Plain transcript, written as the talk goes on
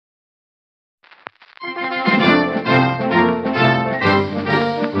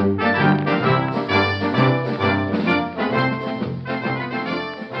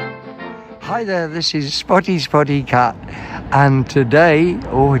Hi there, this is Spotty Cat, and today,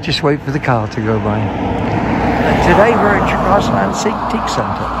 just wait for the car to go by. Today we're at TRECASTLE Antique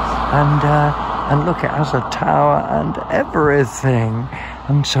Centre, and look, it has a tower and everything.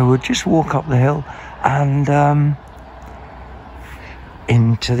 And so we'll just walk up the hill and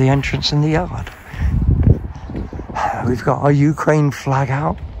into the entrance in the yard. We've got our Ukraine flag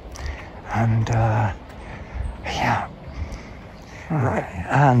out, and yeah. Right,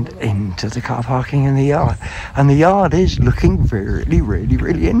 and into the car parking in the yard, and the yard is looking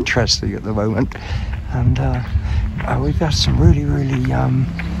really interesting at the moment, and we've got some really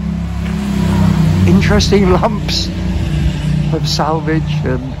interesting lumps of salvage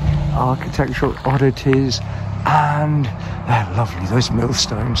and architectural oddities, and they're lovely, those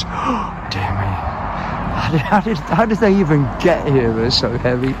millstones. Dear me, how did they even get here? They're so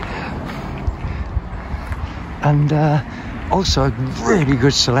heavy. And also a really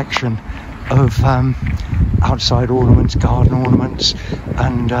good selection of outside ornaments, garden ornaments,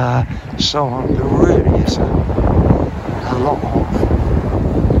 and so on. There really is a lot of.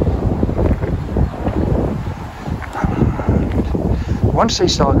 And once they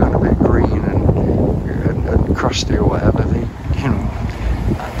start going a bit green and crusty or whatever, the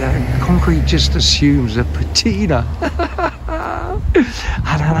concrete just assumes a patina.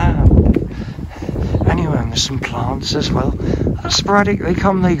 I don't know. Anyway, and there's some plants as well. Sporadic, they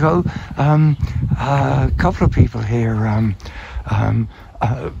come, they go. A couple of people here, 3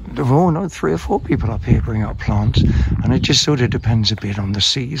 or 4 people up here bring up plants, and it just sort of depends a bit on the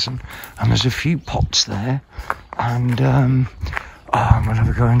season. And there's a few pots there, and we'll have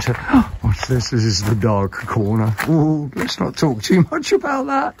a go into, what's this? This is the dark corner. Oh, let's not talk too much about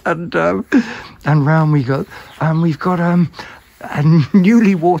that. And round we go, and we've got a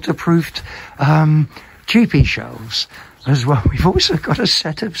newly waterproofed cheapy shelves as well. We've also got a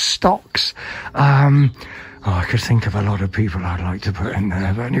set of stocks. I could think of a lot of people I'd like to put in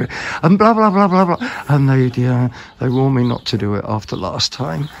there, but anyway, and blah blah blah blah blah. And they warned me not to do it after last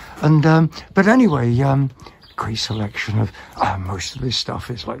time. And but anyway, great selection of most of this stuff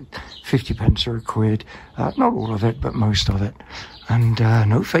is like 50 pence or a quid. Not all of it, but most of it. And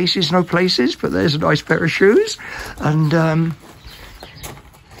no faces, no places. But there's a nice pair of shoes, and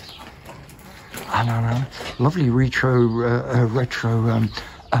I don't know, lovely retro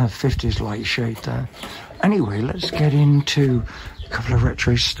 50s light shade there. Anyway, let's get into a couple of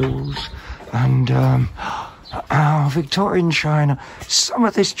retro stools, and Victorian china. Some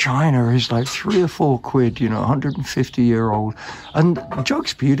of this china is like 3 or 4 quid, 150-year-old, and the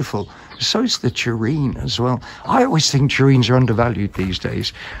jug's beautiful. So is the tureen as well. I always think tureens are undervalued these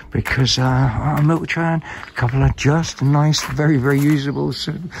days, because a milk churn, a couple of just nice, very usable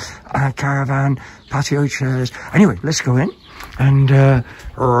caravan patio chairs. Anyway, let's go in and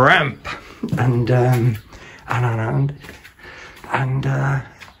ramp and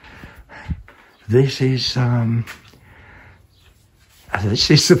this is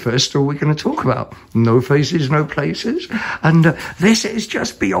the first store we're going to talk about. No faces, no places. And this is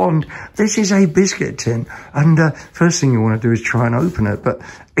just beyond. This is a biscuit tin. And first thing you want to do is try and open it. But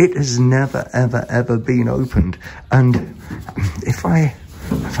it has never, ever been opened. And if I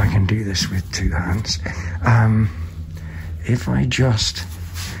can do this with 2 hands, if I just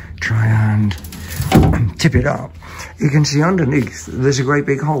try and tip it up, you can see underneath there's a great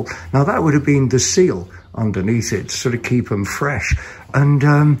big hole. Now that would have been the seal underneath it to sort of keep them fresh, and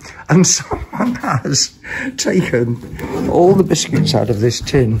someone has taken all the biscuits out of this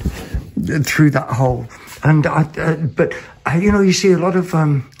tin through that hole. And you see a lot of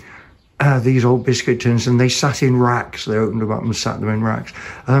these old biscuit tins, and they sat in racks. They opened them up and sat them in racks.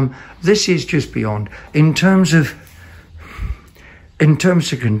 This is just beyond in terms of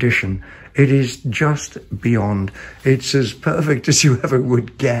condition. It is just beyond. It's as perfect as you ever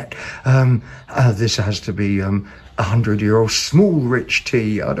would get. This has to be 100-year-old small rich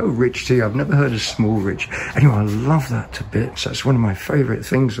tea. I know rich tea, I've never heard of small rich. Anyway, I love that to bits. That's one of my favourite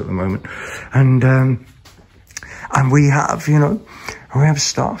things at the moment. And we have, we have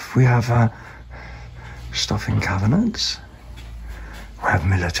stuff. We have stuff in cabinets. We have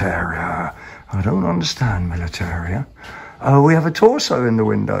militaria. I don't understand militaria. We have a torso in the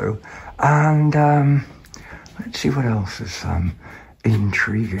window. And let's see what else is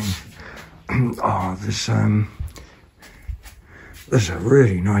intriguing. There's a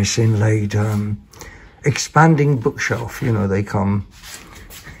really nice inlaid expanding bookshelf. They come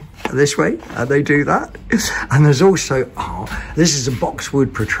this way, and they do that. And there's also, this is a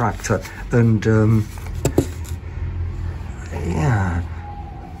boxwood protractor, and yeah,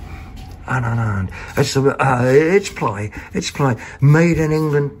 and it's ply, made in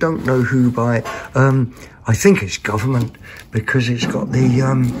England, don't know who by, I think it's government, because it's got the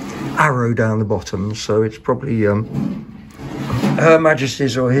arrow down the bottom, so it's probably Her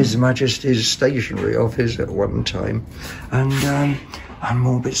Majesty's or His Majesty's stationery of his at one time, and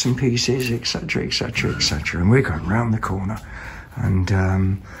more bits and pieces, etc, etc, etc. And we're going round the corner, and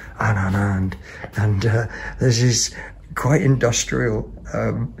there's this quite industrial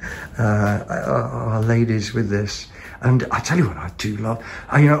ladies with this. And I tell you what I do love,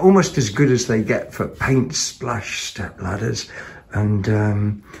 you know, almost as good as they get for paint splash step ladders. And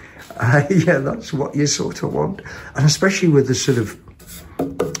yeah, that's what you sort of want. And especially with the sort of,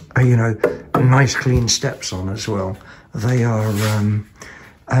 you know, nice clean steps on as well. They are,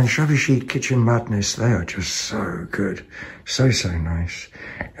 and Shabby Chic Kitchen Madness, they are just so good. So nice.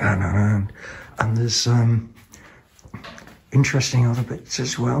 And there's interesting other bits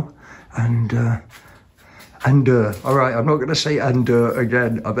as well. And all right, I'm not going to say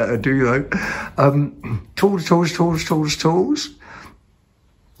again. I better do though. Tools.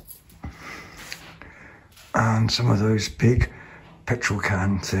 And some of those big petrol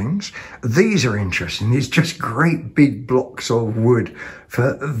can things. These are interesting. These just great big blocks of wood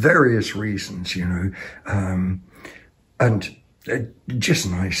for various reasons, you know. And just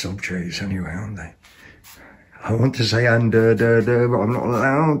nice objects anyway, aren't they? I want to say but I'm not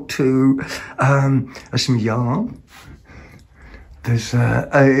allowed to. There's some yarn. There's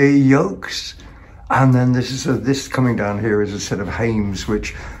yolks, and then this coming down here is a set of hames,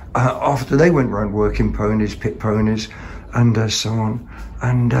 which after they went round working ponies, pit ponies, and so on.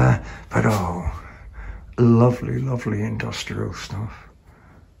 And but oh, lovely industrial stuff,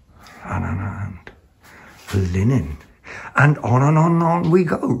 and linen, and on we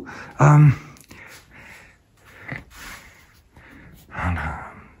go.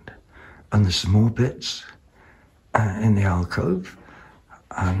 And there's some more bits in the alcove,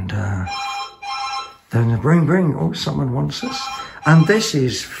 and then the bring, oh, someone wants us. And this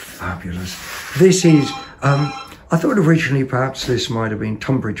is fabulous. This is, I thought originally perhaps this might have been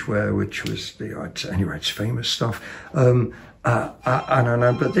Tunbridge ware, which was anyway, it's famous stuff. I don't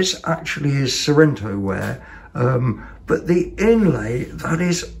know, but this actually is Sorrento ware. But the inlay, that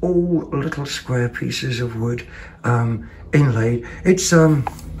is all little square pieces of wood inlaid. It's a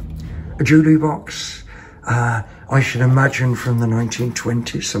jewellery box, I should imagine from the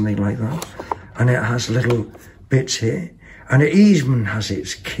 1920s, something like that. And it has little bits here. And Eastman has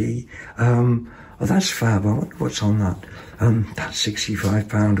its key. Oh, that's fab. I wonder what's on that. That's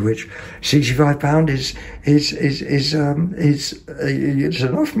 £65, which £65 it's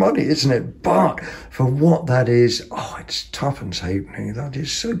enough money, isn't it? But for what that is, oh, it's tuppence halfpenny. That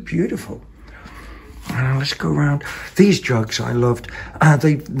is so beautiful. Let's go around. These jugs I loved.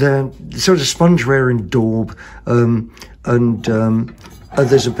 They're sort of spongeware in daub,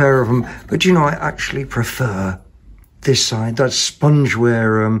 there's a pair of them. But you know, I actually prefer this side. That's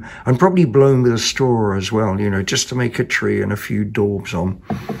spongeware, and probably blown with a straw as well, you know, just to make a tree and a few daubs on.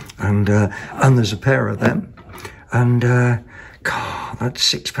 And there's a pair of them. And God,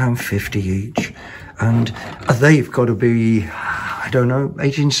 that's £6.50 each. And they've got to be, I don't know,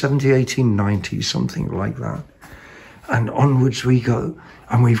 1870, 1890, something like that. And onwards we go.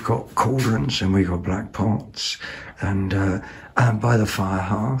 And we've got cauldrons and we've got black pots, and by the fire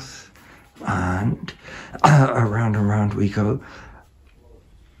hearth. And around we go.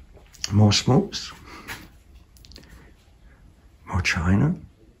 More smokes, more china,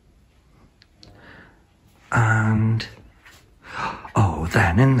 and oh,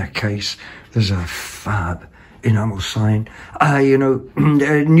 then in the case there's a fab enamel sign. You know,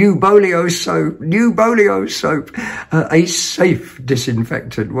 new Bolio soap, a safe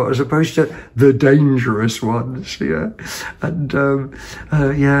disinfectant, as opposed to the dangerous ones, yeah. And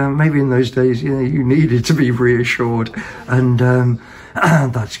yeah, maybe in those days, you know, you needed to be reassured. And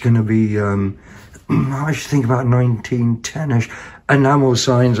that's going to be, I should think about 1910-ish. Enamel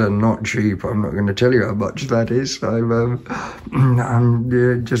signs are not cheap. I'm not going to tell you how much that is. I'm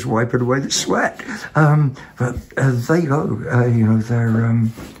just wiping away the sweat. But they go, you know, they're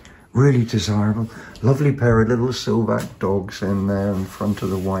really desirable. Lovely pair of little silverback dogs in there in front of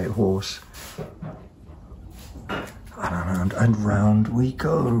the white horse. And round we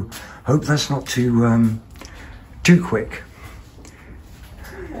go. Hope that's not too quick.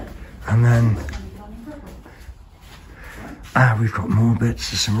 And then we've got more bits.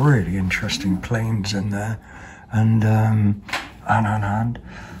 There's some really interesting planes in there, and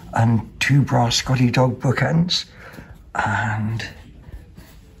two brass Scotty dog bookends, and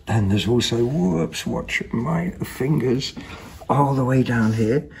then there's also, whoops, watch my fingers. all the way down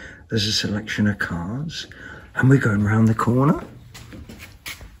here, there's a selection of cars, and we're going round the corner.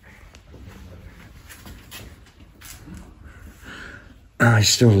 I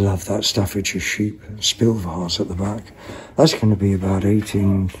still love that Staffordshire sheep spill vase at the back. That's going to be about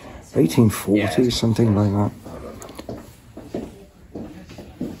 1840, something like that.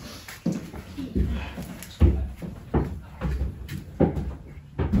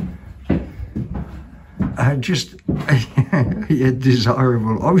 Just yeah,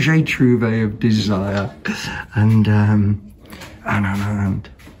 desirable, objet trouvé of desire, and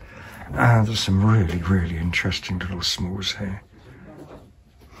there's some really interesting little smalls here.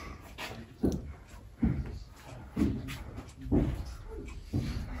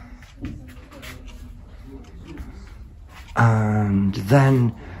 And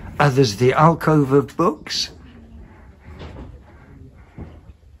then there's the alcove of books.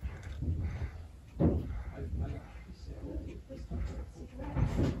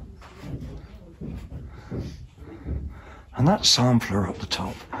 And that sampler up the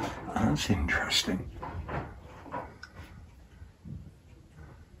top, that's interesting.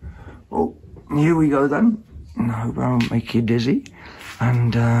 Oh, here we go then. I hope I won't make you dizzy.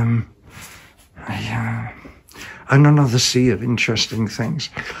 And yeah, and another sea of interesting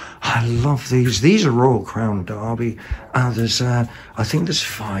things. I love these. These are Royal Crown Derby. There's, I think there's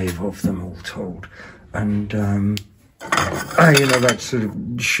 5 of them all told. And, you know, that sort of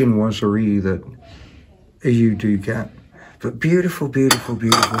chinoiserie that you do get. But beautiful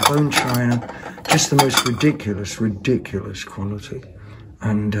bone china, just the most ridiculous quality,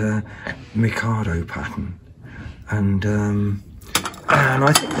 and Mikado pattern, and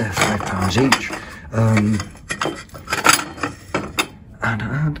I think they're £5 each, and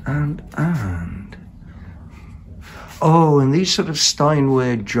oh, and these sort of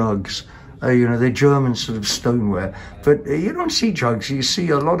Steinware jugs, you know, they're German sort of stoneware, but you don't see jugs, you see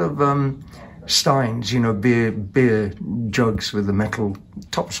a lot of steins, you know, beer jugs with the metal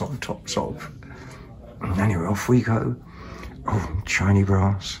tops on tops of. Anyway, off we go. Oh, shiny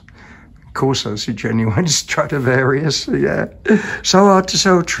brass. Of course, those are genuine Stradivarius. Yeah, so hard to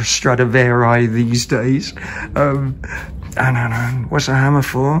sell Stradivari these days. And what's a hammer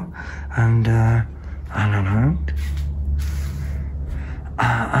for? And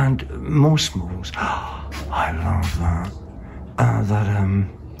and more smalls. Oh, I love that.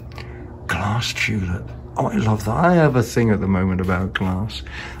 Glass tulip. Oh, I love that. I have a thing at the moment about glass.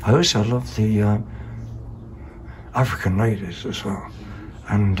 I also love the African ladies as well.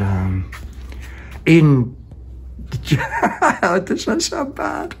 And does that sound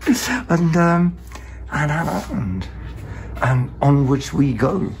bad? And onwards we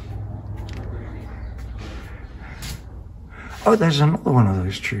go. Oh, there's another one of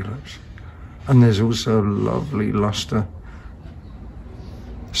those tulips. And there's also a lovely lustre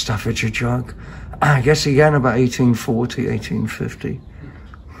Staffordshire jug. I guess again about 1840, 1850.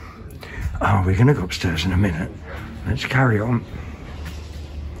 Oh, we're going to go upstairs in a minute. Let's carry on.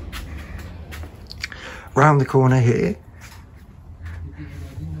 Round the corner here,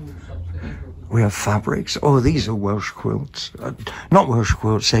 we have fabrics. Oh, these are Welsh quilts. Not Welsh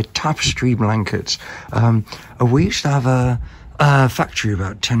quilts, they're tapestry blankets. We used to have a factory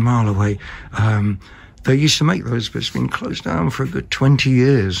about 10 miles away. They used to make those, but it's been closed down for a good 20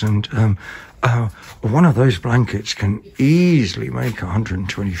 years. And one of those blankets can easily make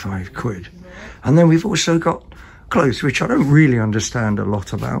 125 quid. And then we've also got clothes, which I don't really understand a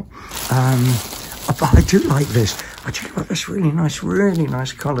lot about. But I do like this. I tell you what, this really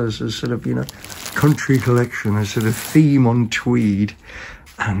nice colours, as sort of, you know, country collection, a sort of theme on tweed.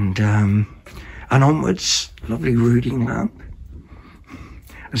 And onwards, lovely Ruding lamp.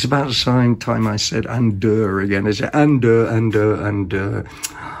 It's about the same time I said "and" again. Is it "and"?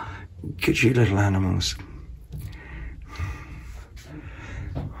 Kitschy little animals.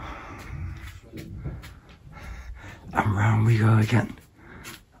 And round we go again.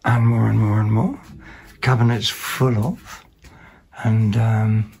 And more. Cabinets full of. And,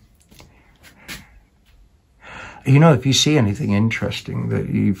 you know, if you see anything interesting that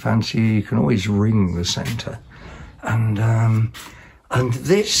you fancy, you can always ring the centre. And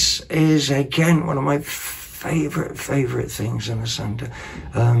this is, again, one of my favourite things in the centre,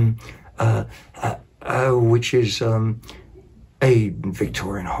 which is a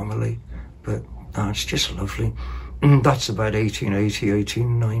Victorian homily, but it's just lovely. That's about 1880,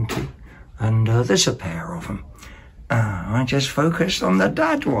 1890, and there's a pair of them. I just focused on the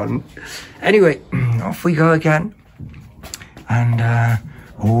dad one. Anyway, off we go again, and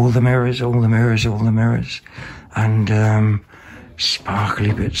all the mirrors, and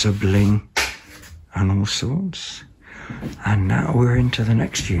sparkly bits of bling and all sorts. And now we're into the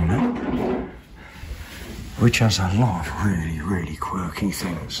next unit, which has a lot of really quirky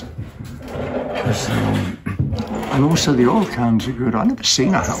things. And also the oil cans are good. I've never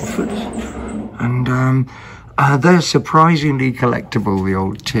seen a Halfords. And they're surprisingly collectible, the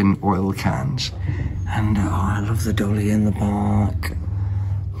old tin oil cans. And oh, I love the dolly in the bark.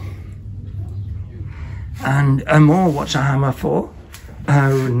 And more, what's a hammer for?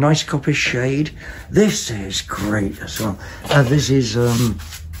 Nice copper shade. This is great as well. This is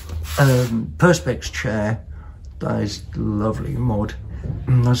Perspex chair. That is lovely mod.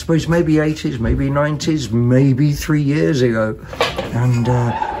 I suppose maybe 80s, maybe 90s, maybe 3 years ago. And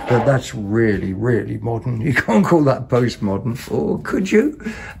but that's really modern. You can't call that postmodern, or could you?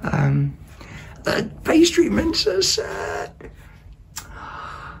 Pastry mincer set.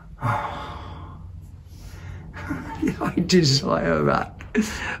 I desire that.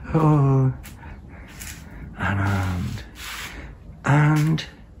 Oh, and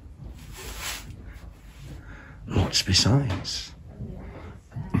lots besides.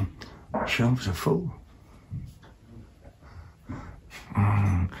 Shelves are full.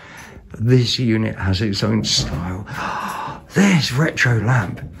 This unit has its own style. There's retro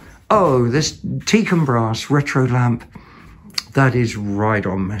lamp. Oh, this teak and brass retro lamp. That is right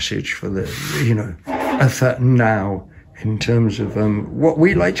on message for the, you know, for now, in terms of what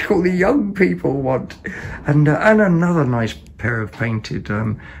we like to call the young people want. And another nice pair of painted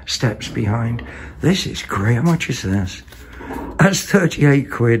steps behind. This is great. How much is this? That's 38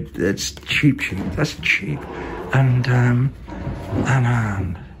 quid. That's cheap. That's cheap. And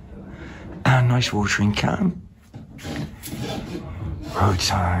a nice watering can. Road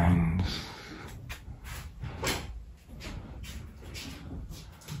signs.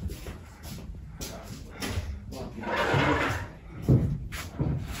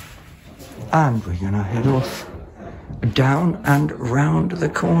 And we're gonna head off down and round the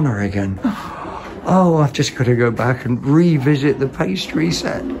corner again. Oh, I've just got to go back and revisit the pastry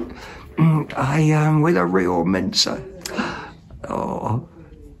set. I am with a real mincer. Oh,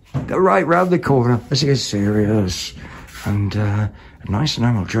 right round the corner. Let's get serious. And a nice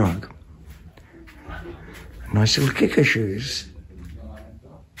enamel jug. Nice little kicker shoes.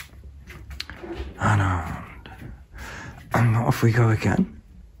 And off we go again.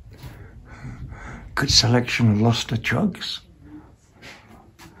 Good selection of Loster jugs.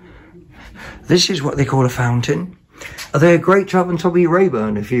 This is what they call a fountain. They're great to have on top of your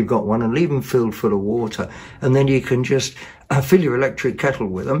Rayburn if you've got one, and leave them filled full of water. And then you can just fill your electric kettle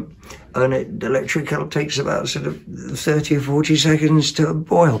with them. And the electric kettle takes about sort of 30 or 40 seconds to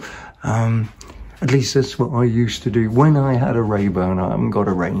boil. At least that's what I used to do when I had a Rayburn. I haven't got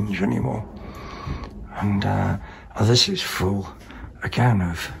a range anymore. And this is full, again,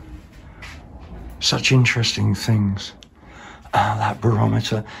 of such interesting things. That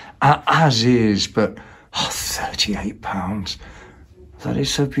barometer, as is, but £38. That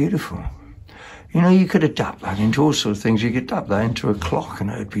is so beautiful. You know, you could adapt that into all sorts of things. You could adapt that into a clock and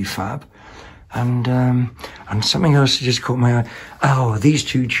it'd be fab. And something else that just caught my eye. Oh, these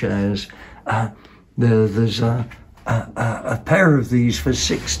two chairs. There's a pair of these for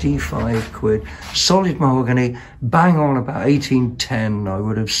 65 quid. Solid mahogany, bang on about 1810, I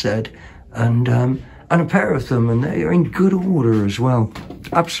would have said. And a pair of them, and they're in good order as well.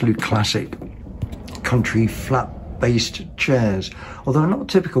 Absolute classic country flat-based chairs. Although not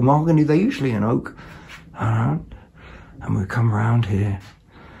typical mahogany, they're usually in oak. And we'll come round here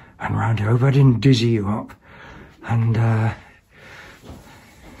and round here. I hope I didn't dizzy you up. And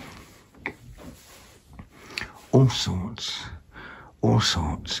all sorts.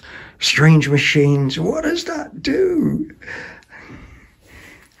 Strange machines. What does that do?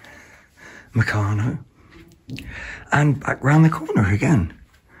 Meccano. And back round the corner again.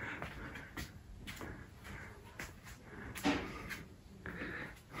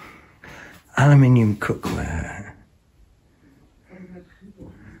 Aluminium cookware.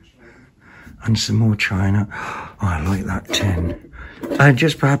 And some more china. Oh, I like that tin.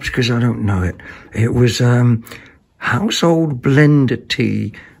 Just perhaps because I don't know it. It was Household Blender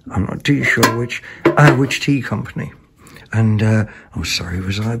Tea. I'm not too sure which tea company. And, oh, sorry,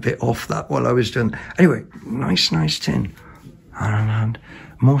 was I a bit off that while I was doing... Anyway, nice tin. And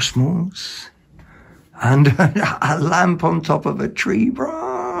more smalls. And a lamp on top of a tree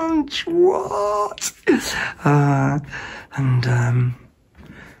branch. What? And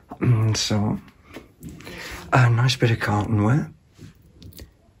so on. A nice bit of cartonware.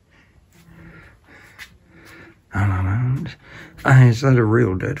 And is that a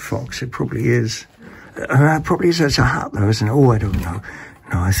real dead fox? It probably is. Probably says a hat though, isn't it? Oh, I don't know.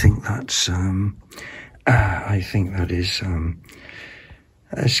 No, I think that's I think that is,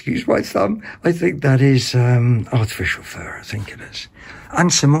 excuse my thumb, I think that is artificial fur, I think it is.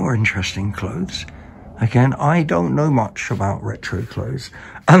 And some more interesting clothes. Again, I don't know much about retro clothes.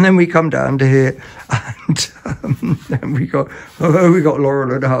 And then we come down to here, and then we got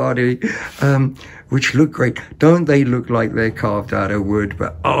Laurel and Hardy, which look great. Don't they look like they're carved out of wood?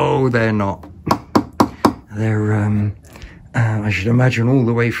 But oh, they're not. They're I should imagine all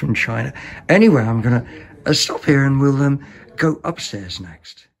the way from China. Anyway, I'm gonna stop here, and we'll go upstairs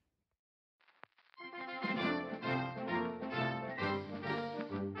next.